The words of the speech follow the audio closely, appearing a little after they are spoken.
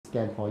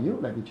scan for you.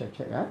 Let me check.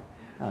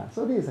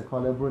 So this is a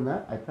collarbone.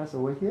 I press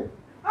over here.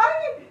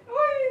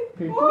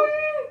 Painful?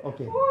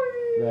 Okay.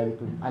 Very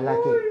good. I like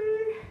it.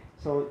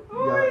 So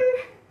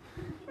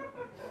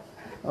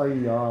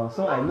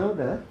so I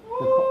know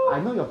I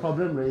know your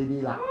problem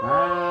already lah.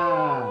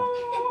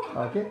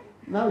 Okay.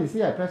 Now you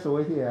see I press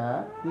over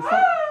here. This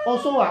side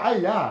also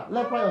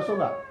left right also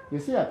You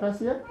see I press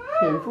here.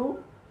 Painful.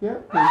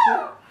 Here.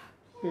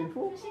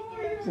 Painful.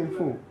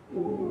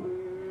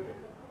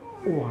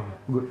 Wow,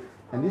 good.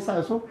 And this side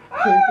also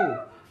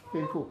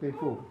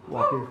painful.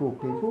 Wow, painful.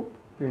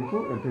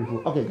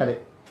 Okay, got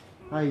it.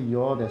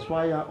 That's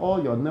why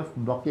all your nerve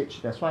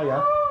blockage. That's why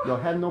your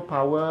hand no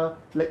power,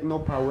 leg no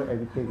power,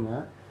 everything.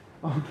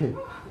 Okay.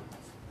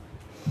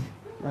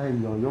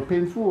 You're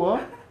painful.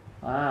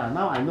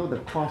 Now I know the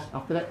cause.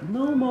 After that,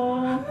 no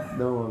more.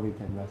 Don't worry,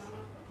 can rest.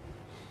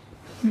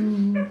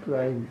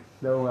 Crying.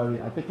 Don't worry.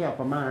 I take care of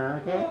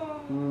Mama. Okay.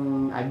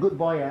 I'm good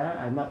boy.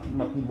 I'm not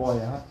naughty boy.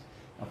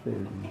 After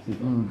you see,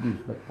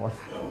 bad boy.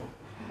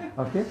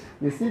 Okay.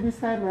 You see this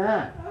hand?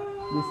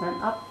 This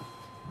hand up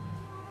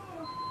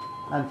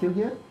until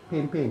here,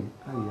 pain.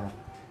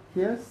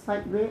 Here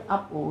sideways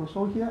up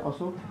also here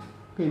also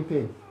pain.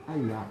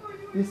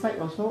 This side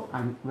also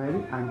I'm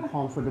very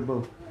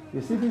uncomfortable.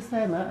 You see this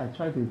hand? I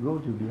try to go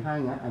to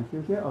behind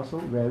until here also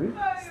very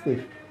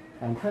stiff,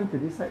 and turn to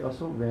this side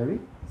also very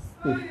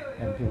stiff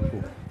and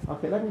painful.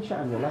 Okay, let me check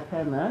on your left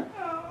hand.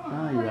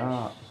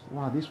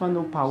 Wow, this one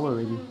no power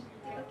already.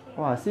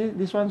 Wow, see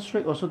this one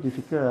straight also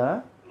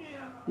difficult.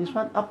 This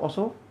one up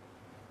also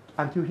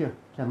until here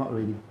cannot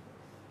already.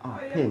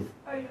 Pain.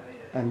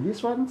 And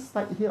this one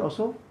side here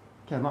also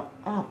cannot.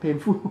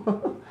 Painful.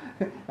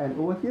 And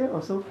over here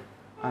also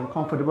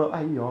uncomfortable.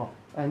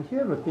 And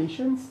here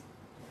rotations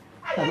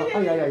cannot.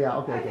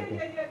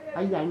 Okay.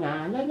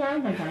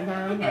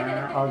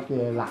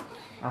 Okay lah.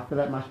 After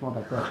that much more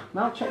better.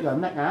 Now check your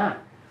neck.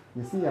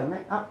 You see your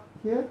neck up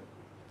here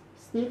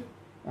stiff,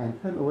 and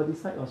turn over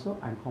this side also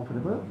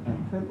uncomfortable,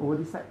 and turn over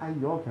this side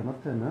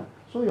cannot turn.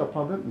 So your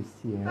problem is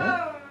here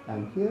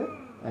and here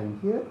and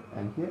here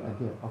and here and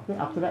here. Okay,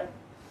 after that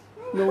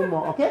no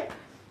more. Okay,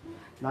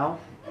 now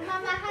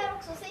Mama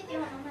harus selesai di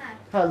mana?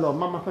 hello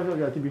Mama,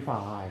 give me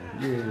 5.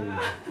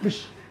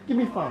 Give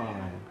me 5.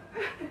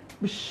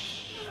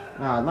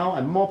 Now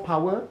I'm more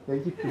power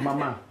than give to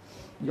Mama.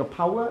 Your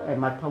power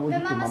and my power give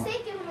to Mama.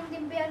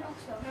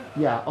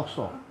 Yeah,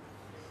 also.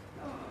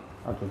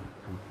 Okay,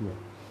 come here.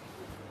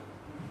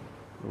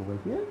 Over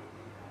here.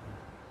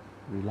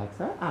 Relax.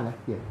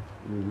 Left here.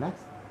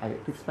 Relax. I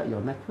fix back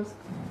your neck first.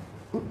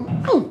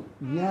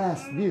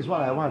 Yes, this is what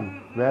I want.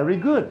 Very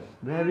good.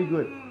 Very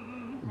good.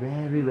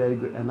 Very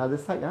good. Another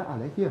side.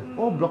 Left here.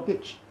 Oh,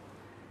 blockage.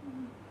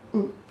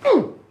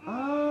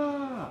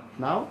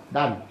 Now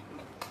done.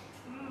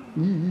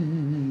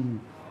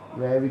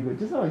 Very good.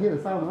 Just now I hear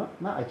the sound.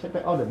 Now I check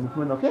back all the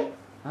movement. Okay.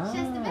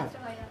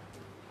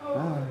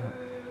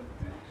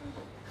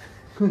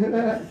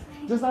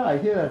 Just now I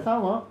hear the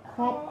sound.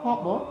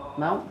 Hop.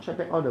 Now check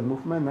back all the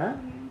movement.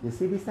 You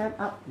see this hand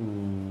up.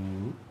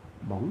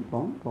 Bong.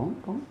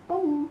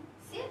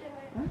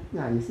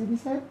 Yeah, you see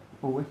this hand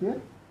over here.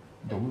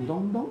 Dong.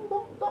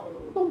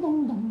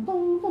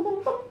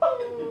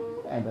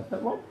 And the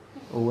third one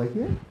over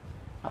here.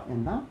 Up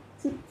and down.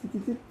 Sit.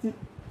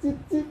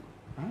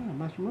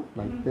 Much more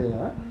like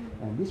there.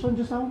 And this one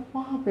just now,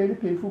 very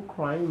painful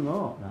crying.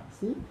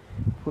 See,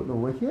 put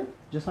over here.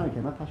 Just now you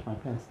cannot touch my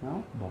pants.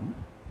 Now, bum,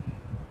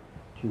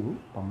 2,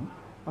 bum.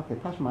 Okay,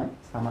 touch my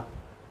stomach.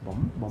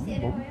 Bum.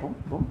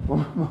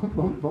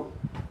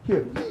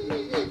 Here.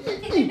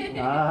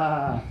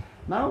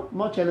 Now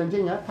more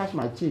challenging. Touch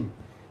my chin.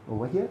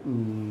 Over here.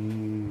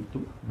 Bum.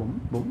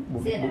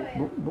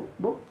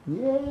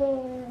 Yeah,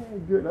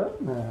 good.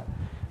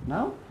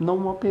 Now no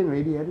more pain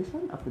already. This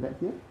one. After that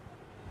here.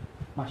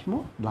 Much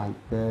more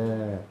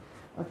lighter.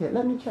 Okay,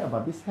 let me check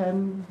about this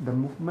hand, the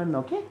movement.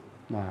 Okay,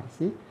 now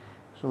see,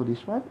 so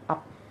this one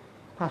up,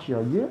 touch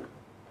your ear.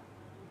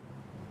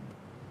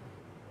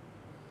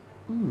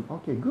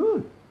 Okay,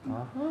 good.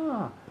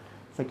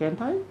 Second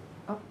time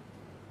up.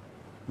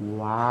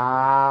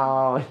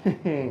 Wow.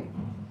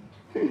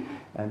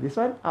 And this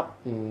one up,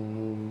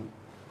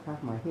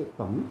 touch my head.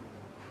 Dong.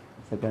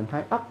 Second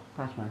time up,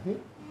 touch my head.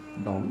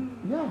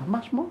 Dong. Yeah,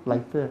 much more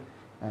lighter.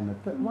 And the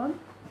third one,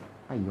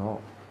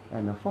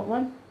 and the fourth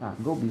one,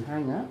 go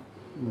behind.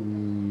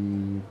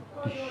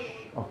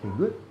 Okay,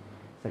 good.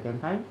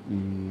 Second time,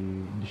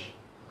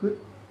 good.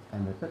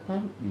 And the third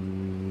time,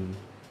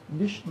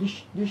 dish.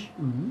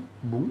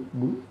 Boom.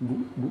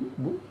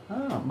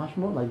 Much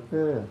more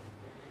lighter.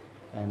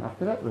 And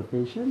after that,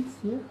 rotations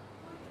here.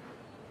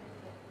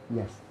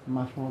 Yes,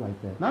 much more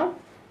lighter. Now,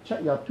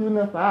 check your two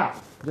nerves.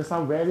 Just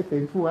sound very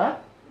painful.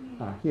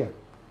 Here.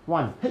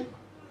 1, hey.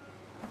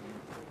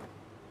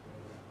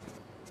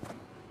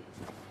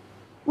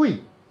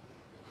 Wait.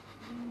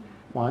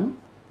 1,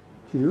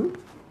 2,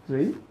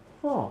 3,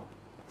 4.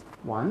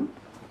 1,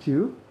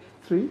 2,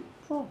 3,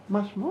 4.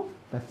 Much more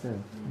better.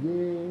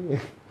 Yay.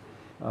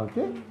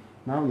 Okay.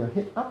 Now your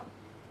head up,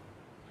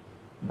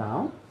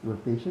 down,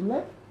 rotation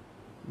left,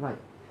 right.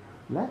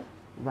 Left,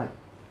 right.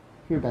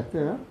 Feel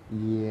better?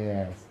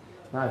 Yes.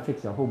 Now I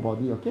fix your whole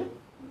body, okay?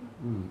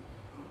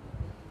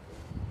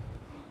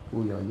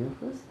 Pull your ear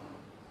first.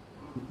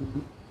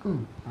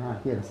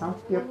 Hear the sound.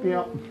 Pew,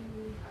 pew.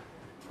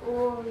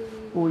 Oh,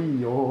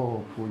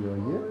 yo. Pull your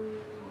ear.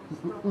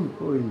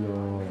 Oh,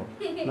 yo.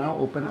 Now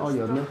open all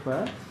your nerve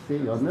first. See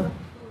your nerve.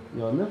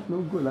 Your nerve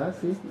no good, lah.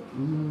 See?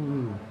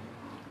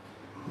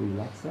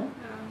 Relax, eh?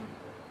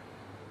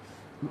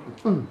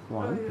 1,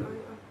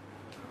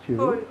 2,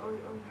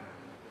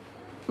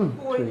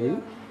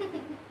 3,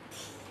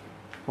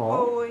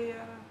 4,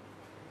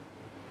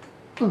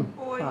 5.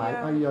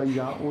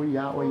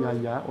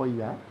 Oh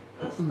yeah.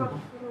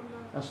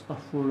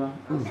 Astaghfirullah.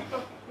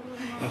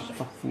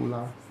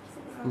 Astaghfirullah.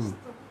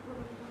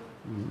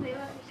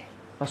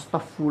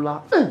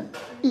 Astaghfirullah.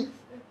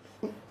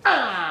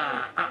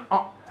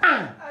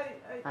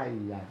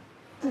 Ayya.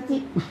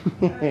 Titik.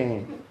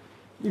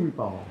 Give me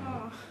power.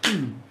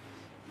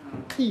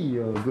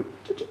 Yeah, good.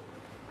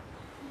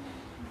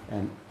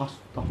 And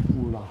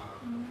astaghfirullah.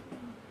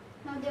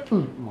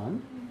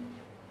 1,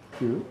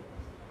 2,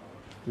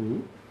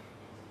 3,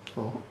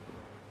 4,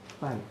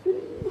 5.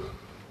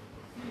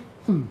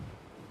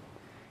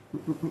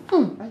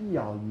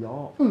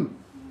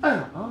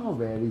 Oh,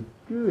 very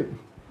good.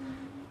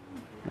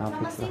 Now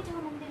Mama fix sit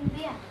on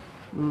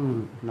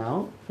the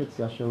now fix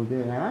your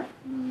shoulder, huh?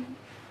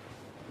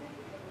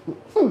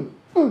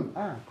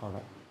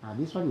 Correct.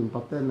 This one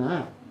important,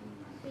 huh?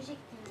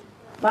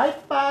 Bye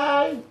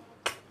bye.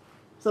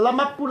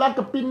 Selamat pulang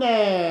ke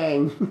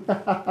Penang.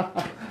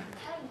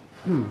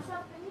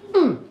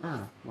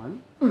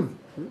 1, 2.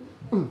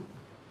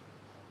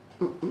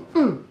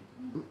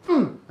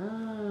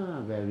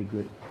 Very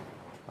good.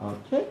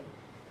 Okay.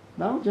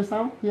 Now just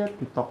now here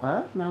to talk.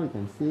 Now you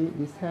can see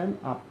this hand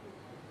up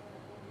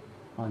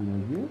on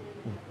your ear.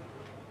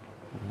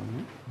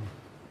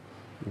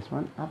 This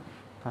one up,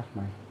 touch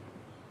my.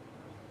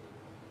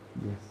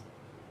 Yes.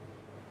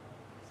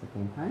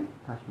 Second time,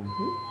 touch my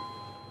head.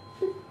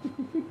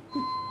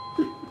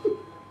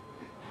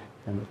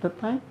 And the third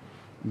time,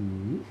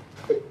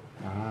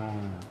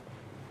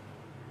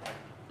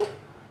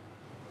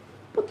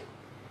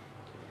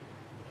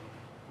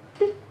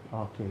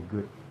 Okay,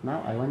 good.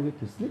 Now I want you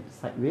to sleep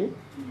sideways.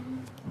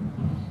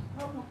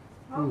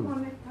 How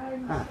many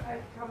times I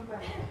come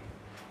back?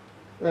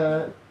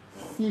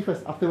 See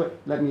first. Afterward,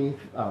 let me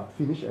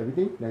finish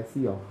everything. Let's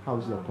see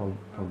how's your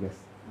progress.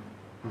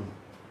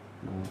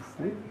 Now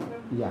sleep.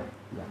 Yeah.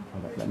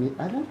 Alright. Let me.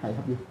 I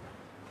help you.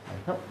 I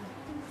help.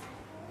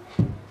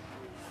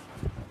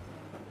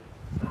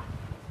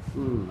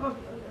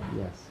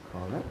 Yes,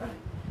 correct.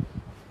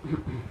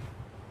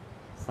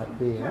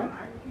 Sideways.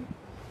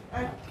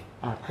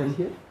 Turn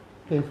here.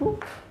 Painful?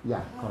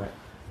 Yeah, correct.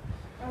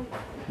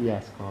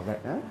 Yes,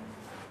 correct.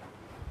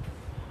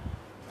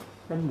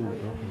 Can move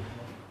it, okay.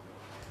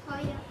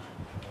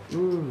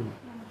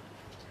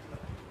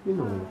 You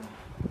know.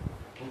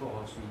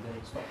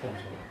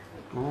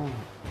 Oh,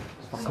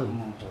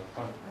 Stockholm.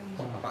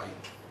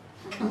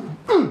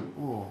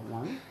 Oh,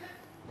 1.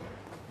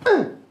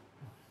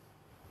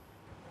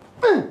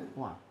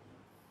 1.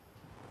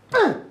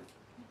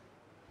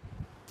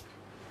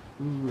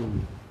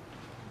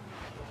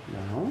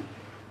 Now,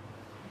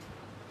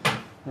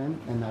 and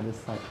another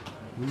side.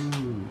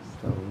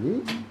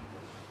 Slowly.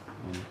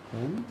 And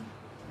turn.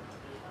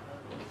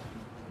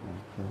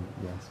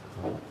 Yes,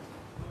 correct.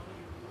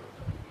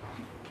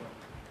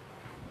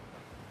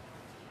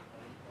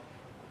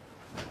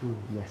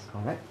 Yes,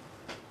 correct.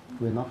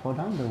 Will not fall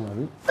down, don't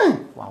worry.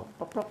 Wow,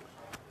 pop, pop.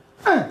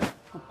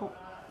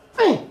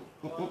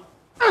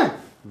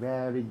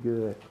 Very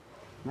good.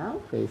 Now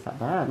face up.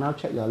 Now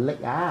check your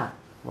leg.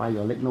 Why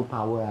your leg no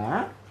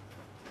power?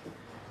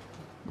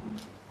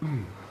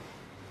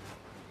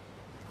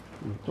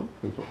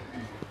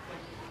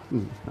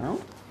 Now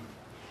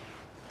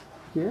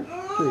here,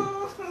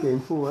 3,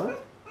 painful.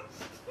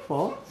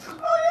 4,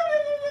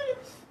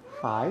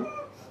 5.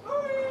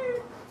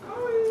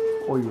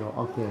 Oh yeah,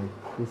 okay.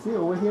 You see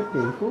over here,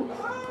 painful.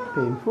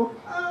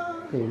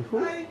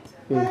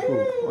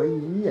 Oh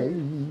yeah.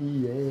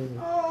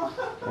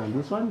 And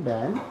this one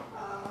bend.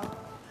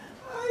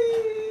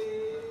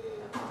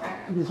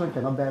 This one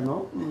cannot bend,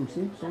 no?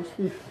 See, so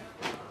stiff.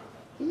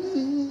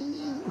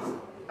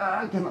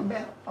 Cannot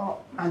bend. Oh,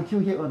 until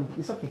here only.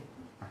 It's okay.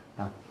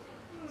 Down.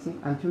 See,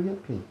 until here,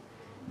 pain.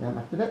 Then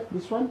after that,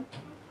 this one,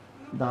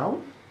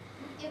 down.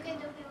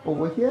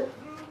 Over here,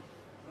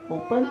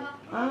 open.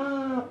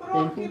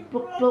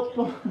 Painful.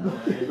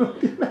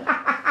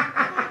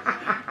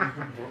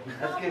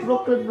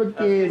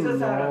 Broken.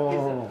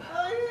 No.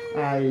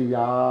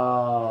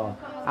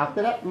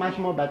 After that, much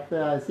more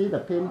better. See, the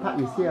pain part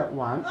is here.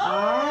 1,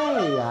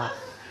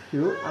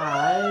 2,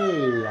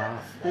 3,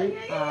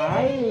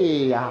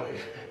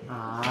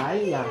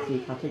 see,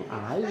 touching,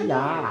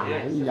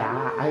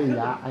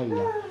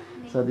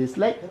 So this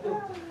leg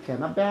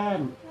cannot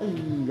bend.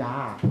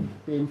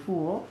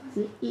 Painful.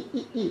 See,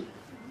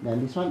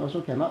 Then this one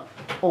also cannot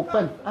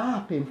open.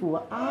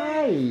 Painful.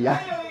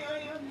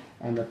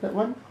 And the third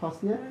one, cross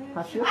here,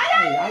 touch here.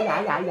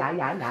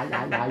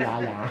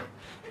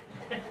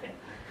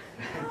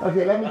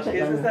 Okay, let me check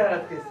your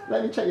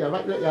let me check your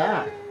right leg.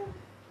 Yeah.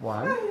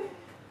 1,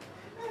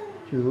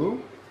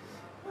 2,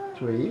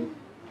 3,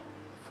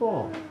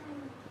 4.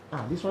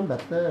 This one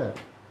better.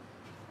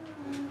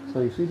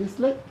 So you see this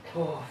leg?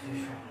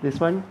 This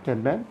one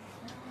can bend.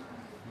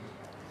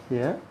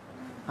 Here.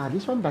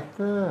 This one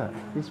better.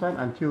 This one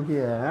until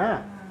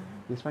here.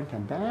 This one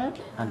can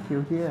bend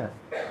until here.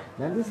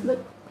 Then this leg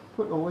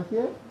put over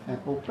here and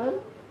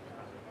open.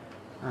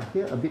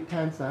 Here a bit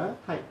tense,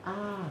 tight.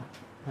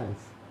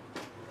 Tense.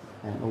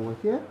 And over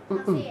here.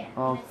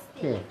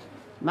 Okay.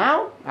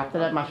 Now, after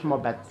that, much more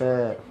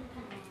better.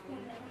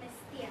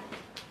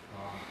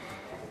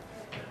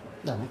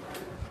 Done.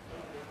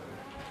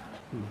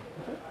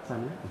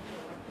 Sana.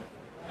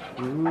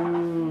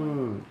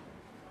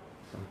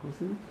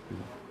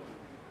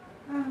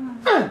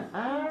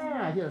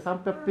 Here some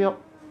pepiok.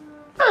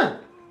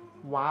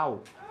 Wow.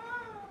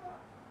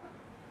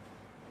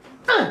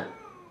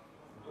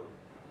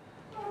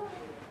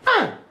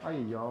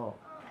 Aiyo.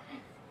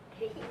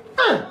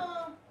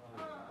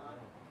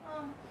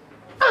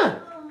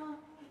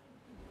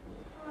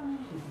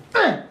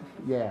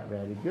 Yeah,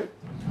 very good.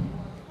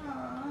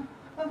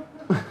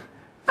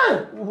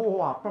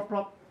 Wow, plop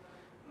plop.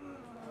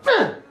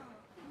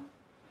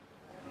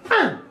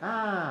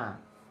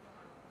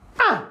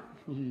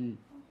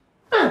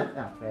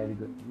 Yeah, very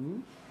good.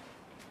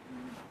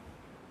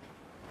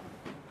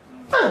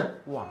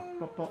 Wow,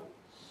 plop plop.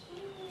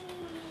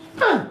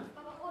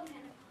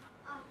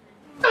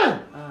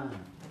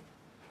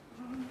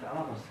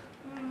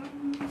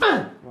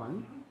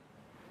 One,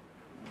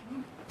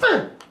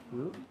 two,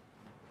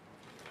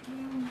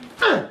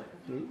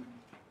 three,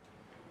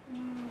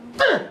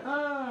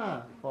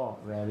 4.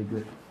 Very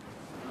good.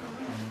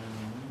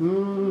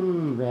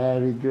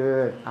 Very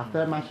good.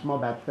 After much more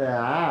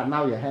better.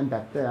 Now your hand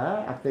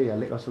better. After your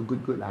leg also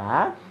good.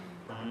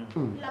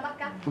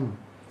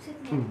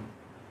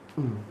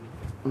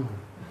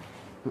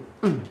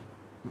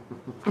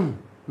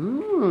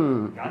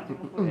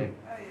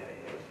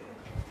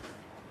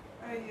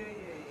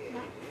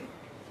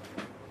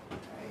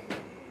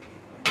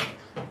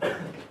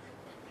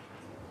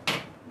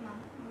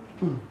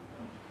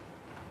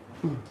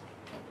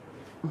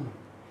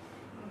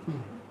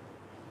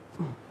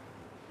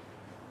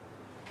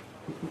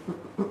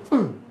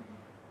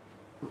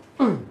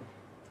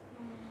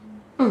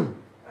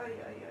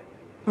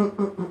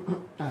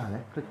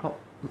 Let's click up.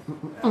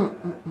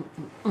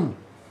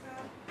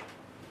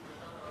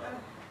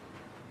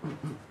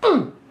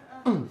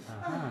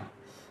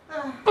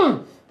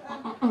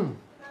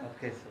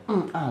 Okay, so.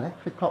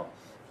 Let's click up.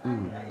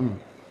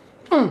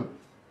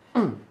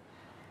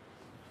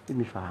 Give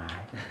me 5.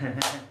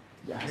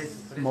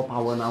 Yes, more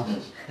power now.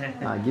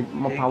 Give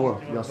more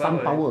power. Your sun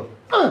power.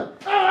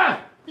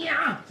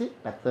 See,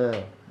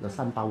 better. The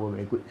sun power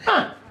very good.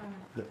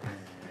 Good.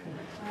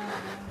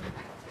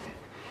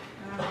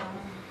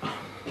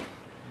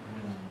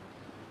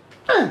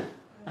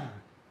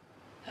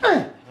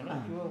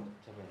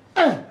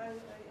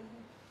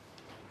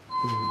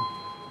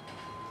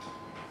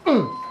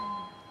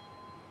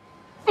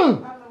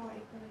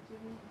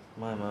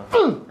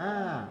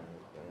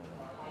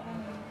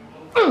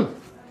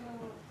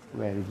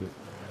 Very good.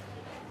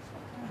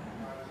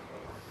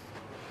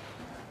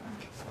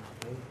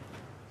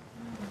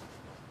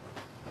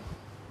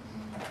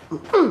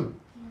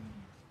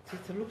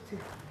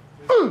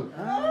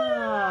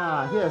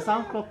 Here,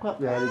 sound clap.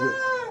 Very good.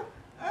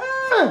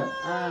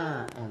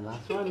 And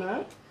last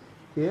one,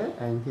 here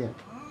and here.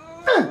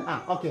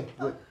 Okay,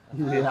 good.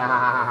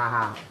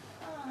 Yeah.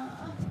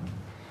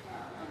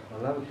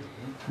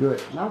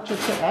 Good. Now check.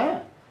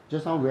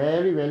 Just now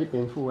very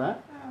painful,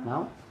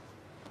 Now.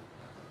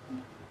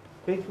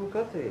 Painful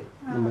cut.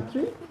 Number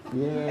 3.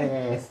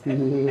 Yes.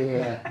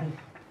 Yeah.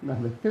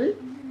 Number 3.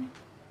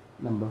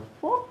 Number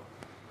 4.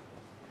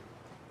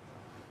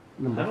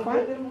 Number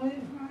 5.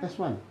 That's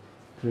one.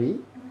 3,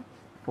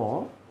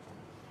 4,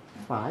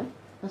 5.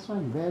 That's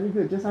one. Very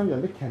good. Just now your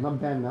leg cannot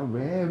bend now.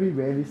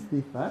 Very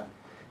stiff.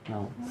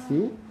 Now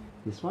see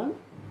this one.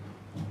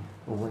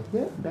 Over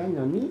here. Bend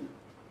your knee.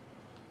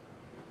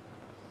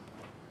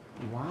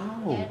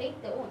 Wow.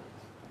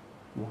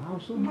 Wow,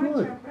 so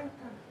good.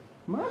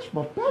 Much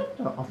more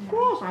better. Of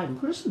course, I'm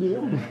Chris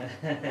Leong.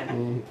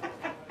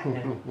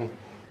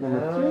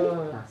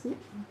 Number 3. See?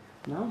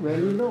 Now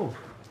very low.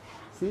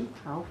 See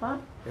how far?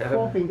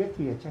 4 fingers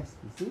to your chest.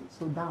 You see?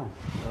 So down.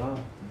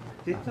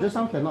 Just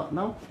now cannot.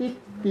 Now tick.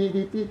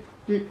 Give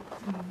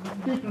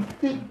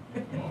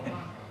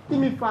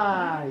me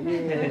 5.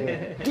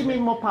 Yeah. Give me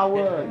more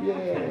power.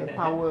 Yeah.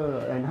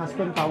 Power and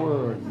husband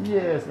power.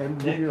 Yes. And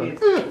give you.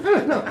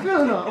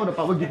 No. All the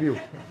power give you.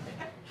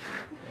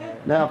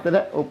 Then after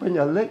that, open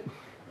your leg.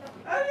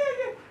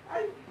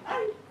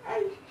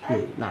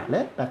 Now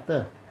left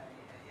better.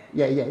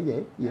 Yeah.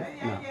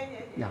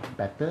 Yeah,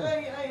 better.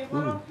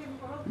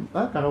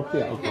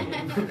 Karaoke. Okay.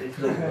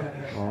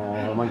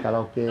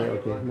 Karaoke.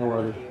 Okay. No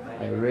worry.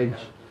 I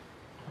arrange.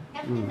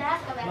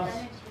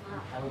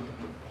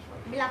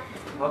 Bilap.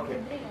 Okay.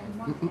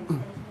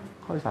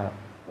 Kok bisa?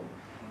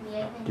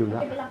 Juga.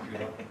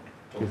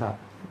 Bisa.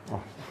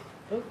 Oh.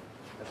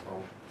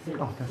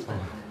 Oh, that's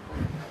power.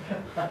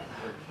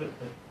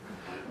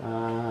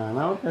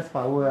 Now that's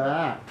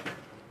power.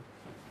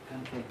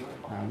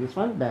 This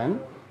one bend.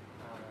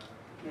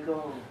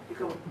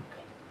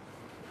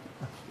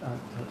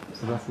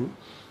 Sebelah sini.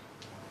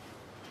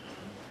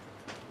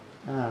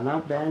 Now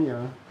bend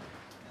your.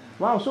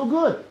 Wow, so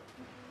good.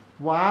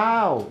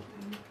 Wow.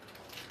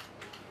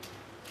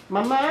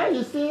 Mama,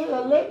 you see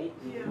a leg?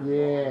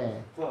 Yeah.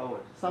 4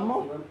 hours. Some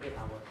more.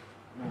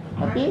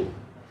 Happy?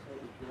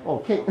 Oh,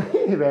 kick.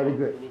 Very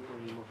good.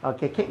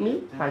 Okay, kick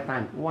me 5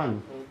 times. 1,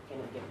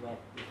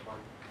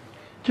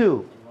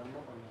 2.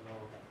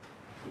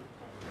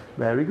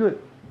 Very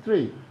good.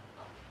 3,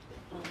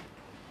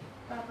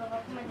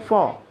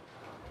 4,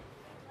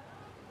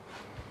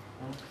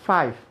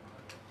 5.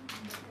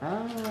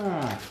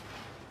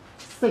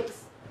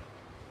 6.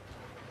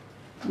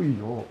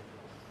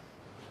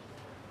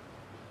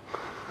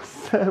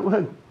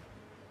 7.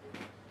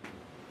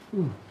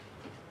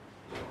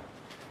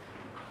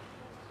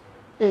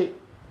 8.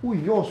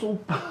 So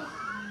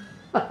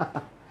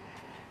bad.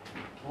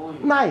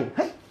 9.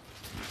 Hey.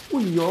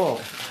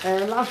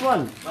 And last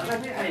one.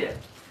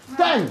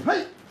 10.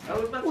 Hey.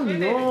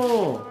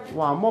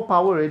 Wow, more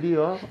power already.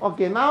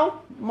 Okay,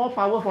 now more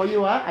power for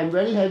you. I'm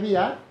very heavy.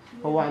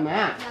 For 1.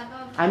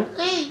 I'm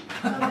 8.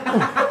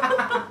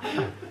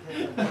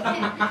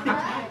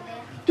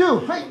 2.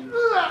 Hey.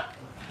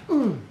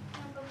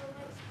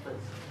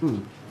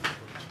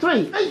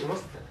 3. Hey.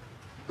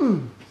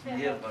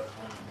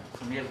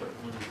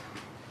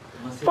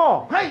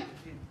 4. Hey.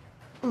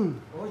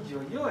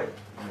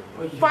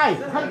 5.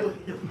 Hey.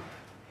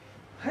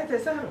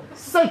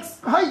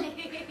 6. Hey.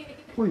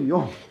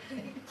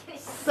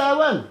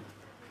 7.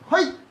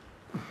 Hey.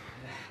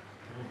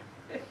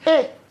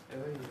 8.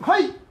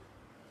 Hey.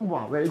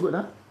 Wow, very good.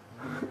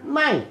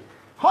 9.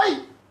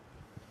 Hey.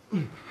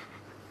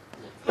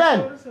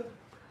 10.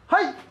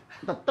 Hey.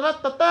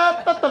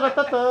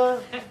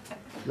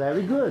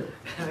 Very good.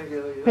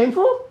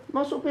 Painful?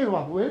 Not so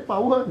painful. Very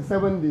power.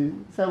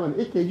 7,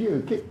 8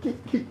 kg.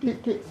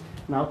 Kick.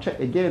 Now check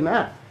again.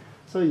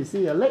 So you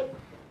see your leg.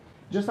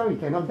 Just now you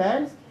cannot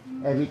bend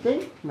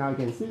everything. Now you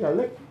can see your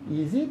leg.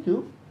 Easy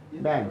to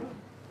bend.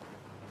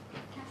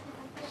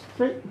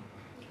 Straight.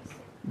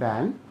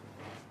 Bend.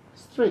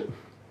 Straight.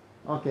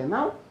 Okay,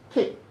 now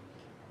kick.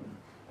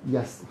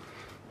 Yes.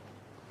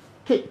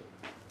 Kick.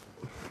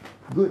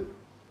 Good.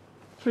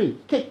 3.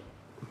 Kick.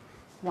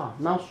 Wow,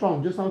 now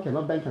strong. Just now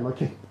cannot bend, cannot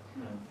kick.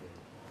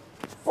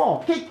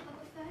 4. Kick.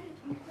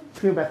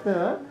 Feel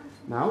better.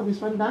 Now this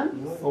one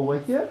done. Over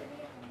here.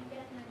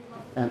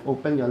 And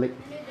open your leg.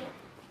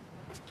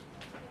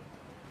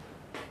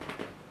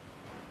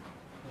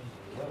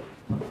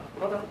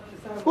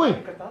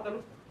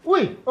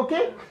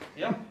 Okay?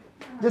 Yeah.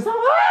 Just now.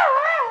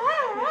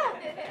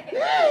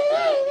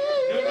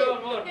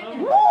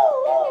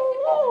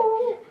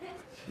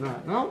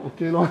 Now,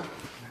 okay, Lord.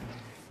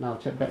 Now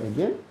check back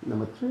again.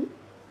 Number 3,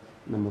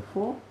 number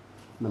 4,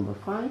 number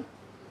 5.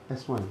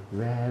 That's 1.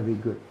 Very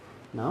good.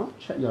 Now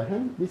check your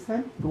hand. This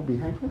hand, go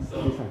behind first.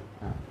 This hand.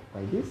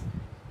 Like this.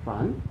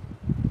 Front.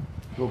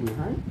 Go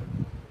behind.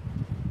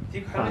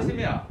 Front.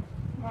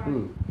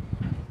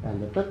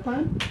 And the third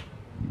time.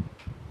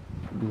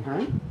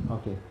 Behind.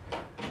 Okay.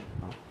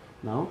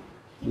 Now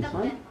this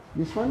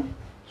one.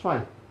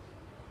 Try.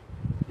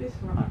 This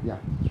one. Yeah.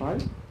 Try.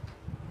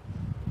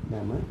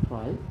 Never.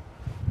 Try.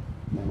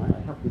 Never.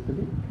 I help you a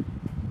bit.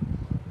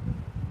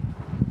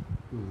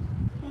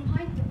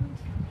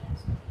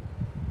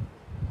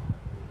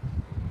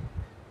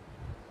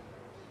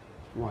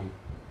 1.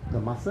 The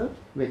muscle.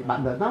 Wait,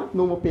 but now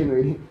no more pain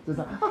already. Just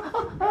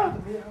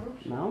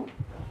now.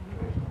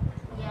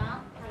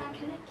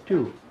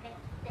 2.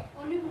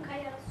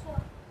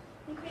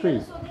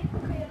 3.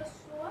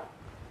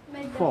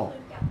 4.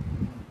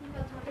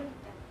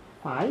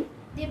 5.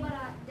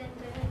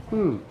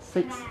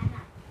 6.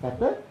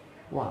 Better.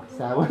 Wow.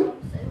 7.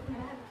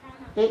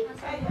 8.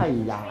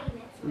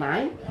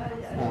 9.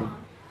 And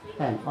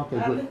 10. Okay,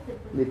 good.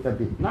 Little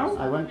bit. Now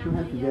I want 2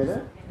 hands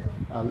together.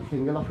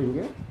 Finger lock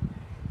finger.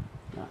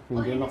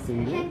 Finger lock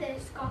finger.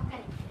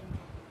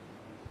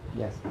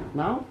 Yes.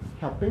 Now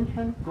helping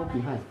hand go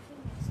behind.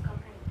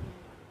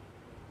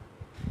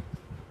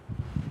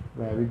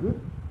 Very good.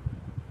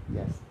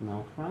 Yes.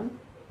 Now front.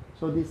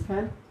 So this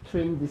hand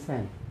train this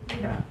hand.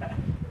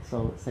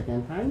 So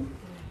second time.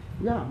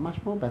 Yeah,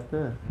 much more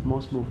better.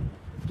 More smooth.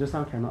 Just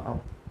now cannot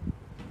out.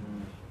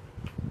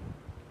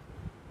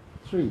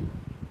 3.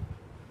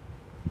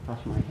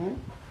 Touch my hand.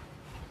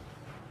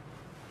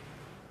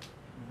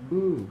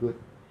 Good.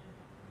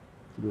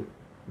 Good.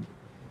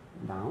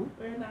 Down.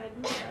 When I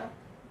do that,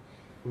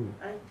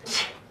 I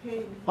take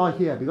pain. Oh,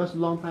 here, because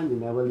long time you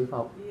never lift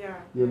out.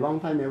 Yeah. You long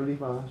time never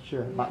lift out,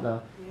 sure. But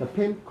the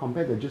pain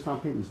compared to just now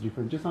pain is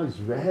different. Just now is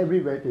very,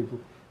 very painful.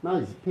 Now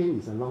it's pain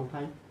is a long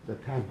time, the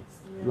time.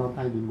 Long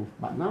time you move.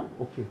 But now,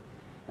 okay.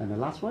 And the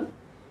last one.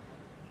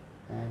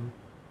 And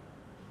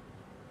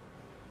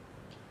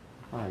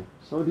Right.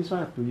 So this one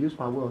have to use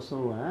power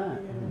also.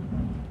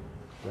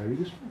 Very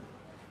useful.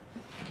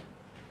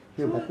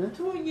 Feel better?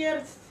 2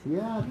 years.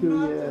 Yeah, 2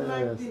 Not years.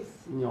 like this.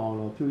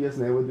 No, 2 years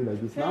never do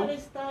like this now.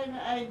 First time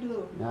I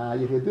do.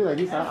 If you do like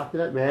this, after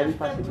that very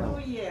fast.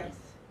 After 2 years.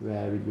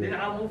 Very good. Then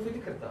I'll move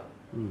it kerta.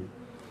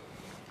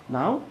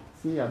 Now,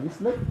 see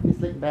this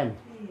leg bend.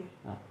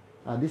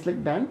 This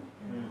leg bend.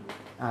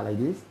 Like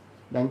this.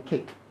 Then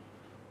kick.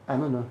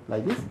 No,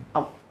 like this.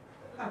 Out.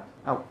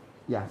 Out.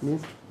 Yeah,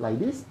 means like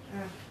this.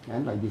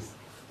 And like this.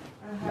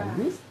 Like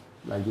this.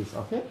 Like this.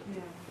 Okay?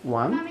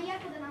 1, Mama, ya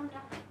aku dan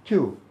Andra.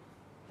 2,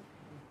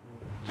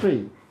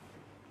 3.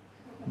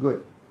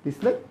 Good. This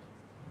leg.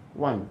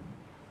 1.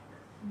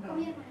 Kom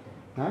hier.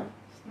 Huh?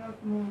 It's not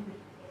moving.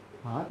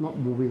 Not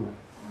moving.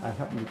 I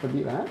help you a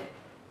bit.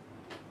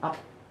 Up.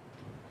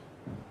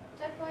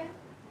 Cek ko ya.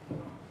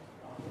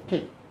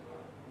 Kick.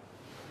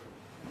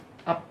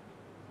 Up.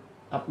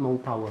 Up,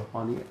 no power.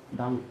 Only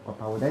down or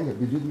power. Then you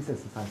do this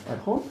exercise at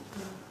home.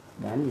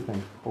 Then you can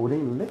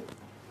holding the leg.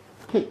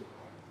 Kick.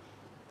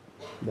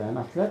 Then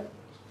after that,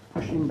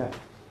 push in back.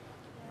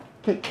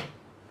 Kick.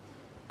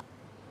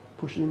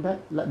 Push in back.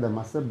 Let the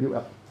muscle build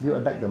up.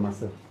 Build back the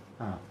muscle.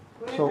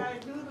 When So, I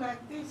do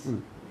like this,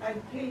 I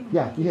pain.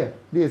 yeah, here.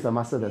 This is the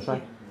muscle. That's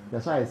why.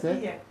 That's why I said.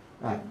 Here.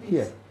 Like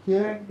Here. this.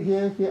 Here. Like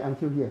this. Here.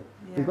 Until here.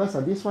 Yeah. Because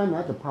of this one,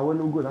 the power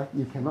no good.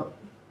 You cannot.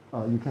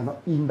 You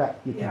cannot in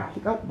back. You can Yeah.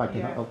 kick out, but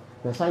cannot Yeah. out.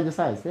 That's why just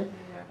I said.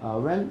 Yeah.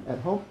 When at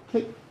home,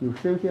 kick, you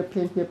feel here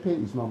pain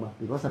is normal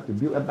because have to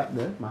build up back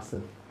the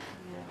muscle.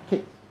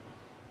 Kick.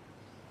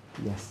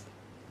 Yes.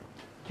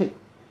 Kick.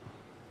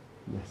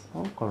 Yes.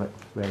 Oh, correct.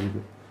 Very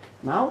good.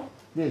 Now,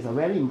 this is a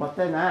very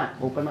important.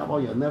 Open up all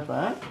your nerve.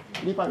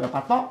 Lift up your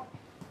patah.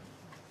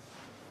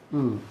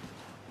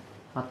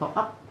 Patah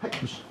up.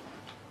 Push.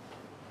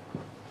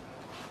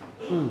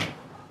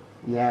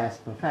 Yes,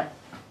 perfect.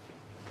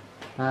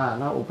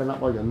 Now open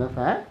up all your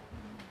nerve.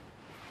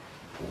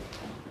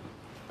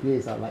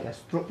 This is like a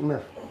stroke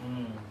nerve.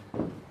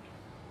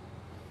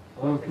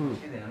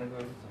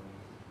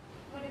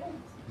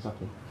 It's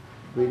okay.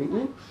 Breathing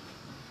in.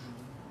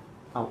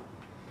 Out.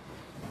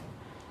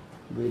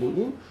 Breathing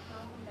in.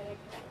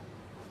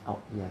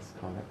 Out. Yes,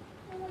 correct.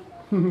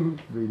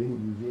 Breathing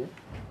easier.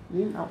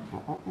 In, out.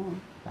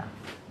 Yeah.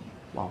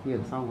 Wow, here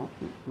the sound. What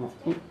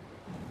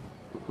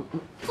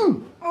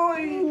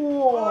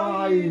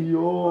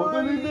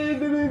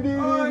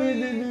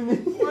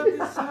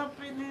is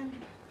happening?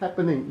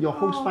 Happening. Your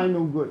whole spine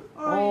no good.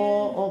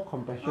 All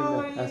compression,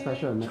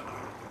 especially.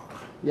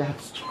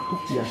 Yes.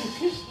 Yes.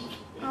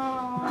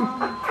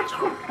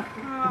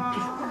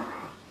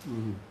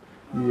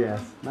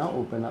 Yes. Now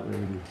open up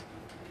already.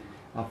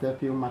 After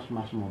feel much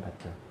more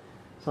better.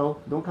 So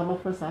don't come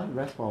up first.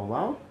 Rest for a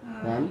while.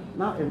 Then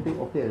now everything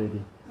okay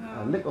already.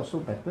 Leg also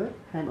better.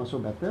 Hand also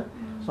better.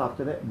 So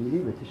after that, really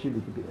we teach you a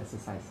little bit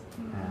exercise.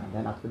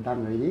 Then after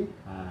done already,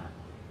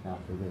 then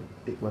after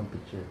that take one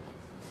picture.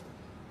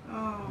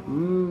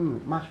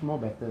 Much more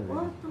better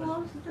already. What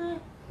was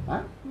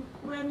that?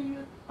 When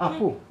you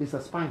Pull. It's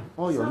a spine.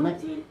 All your neck.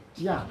 something?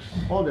 Yeah.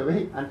 All the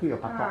way until your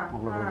patah.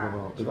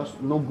 Because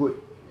no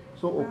good.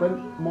 So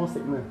open more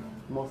signal.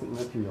 More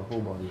signal to your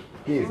whole body.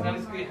 Yes.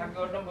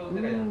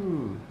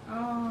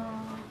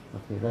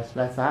 Okay, rest.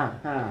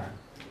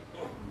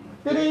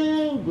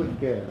 Ta-ding! Good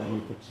girl. Let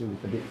me fix you a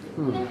little bit.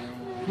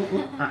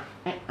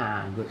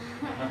 Good.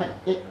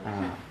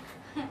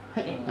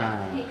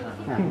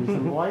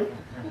 Listen, boy.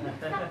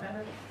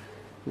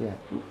 Yeah.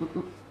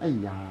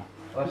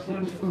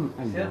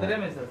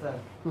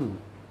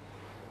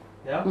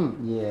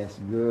 Yes,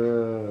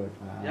 good.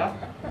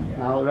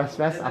 Now rest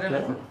after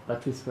that.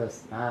 Practice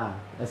first.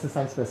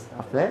 Exercise first.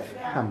 After that,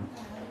 come.